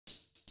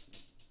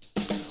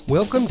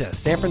Welcome to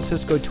San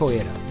Francisco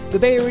Toyota, the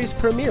Bay Area's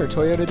premier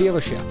Toyota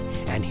dealership.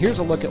 And here's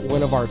a look at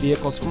one of our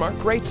vehicles from our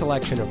great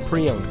selection of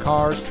pre-owned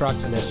cars,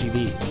 trucks, and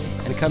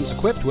SUVs. And it comes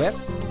equipped with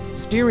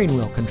steering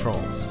wheel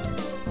controls,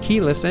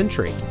 keyless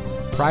entry,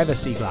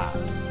 privacy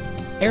glass,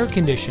 air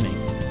conditioning,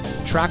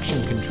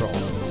 traction control,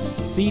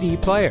 CD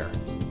player,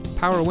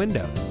 power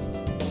windows,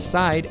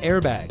 side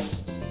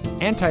airbags,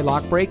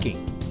 anti-lock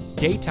braking,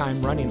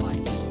 daytime running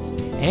lights,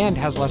 and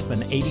has less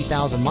than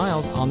 80,000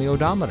 miles on the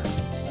odometer.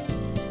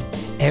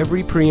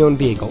 Every pre-owned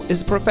vehicle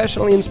is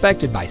professionally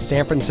inspected by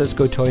San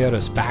Francisco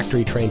Toyota's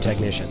factory-trained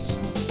technicians.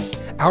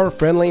 Our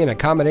friendly and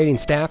accommodating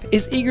staff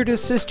is eager to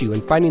assist you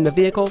in finding the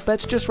vehicle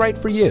that's just right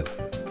for you.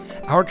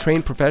 Our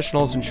trained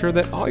professionals ensure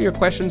that all your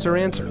questions are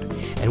answered,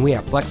 and we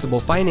have flexible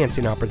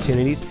financing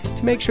opportunities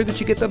to make sure that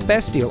you get the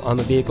best deal on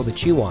the vehicle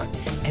that you want.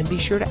 And be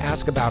sure to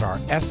ask about our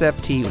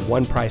SFT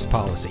one price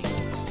policy.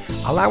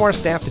 Allow our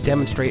staff to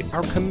demonstrate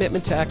our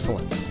commitment to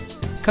excellence.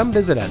 Come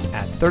visit us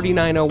at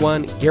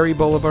 3901 Geary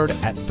Boulevard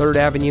at 3rd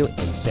Avenue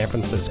in San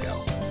Francisco.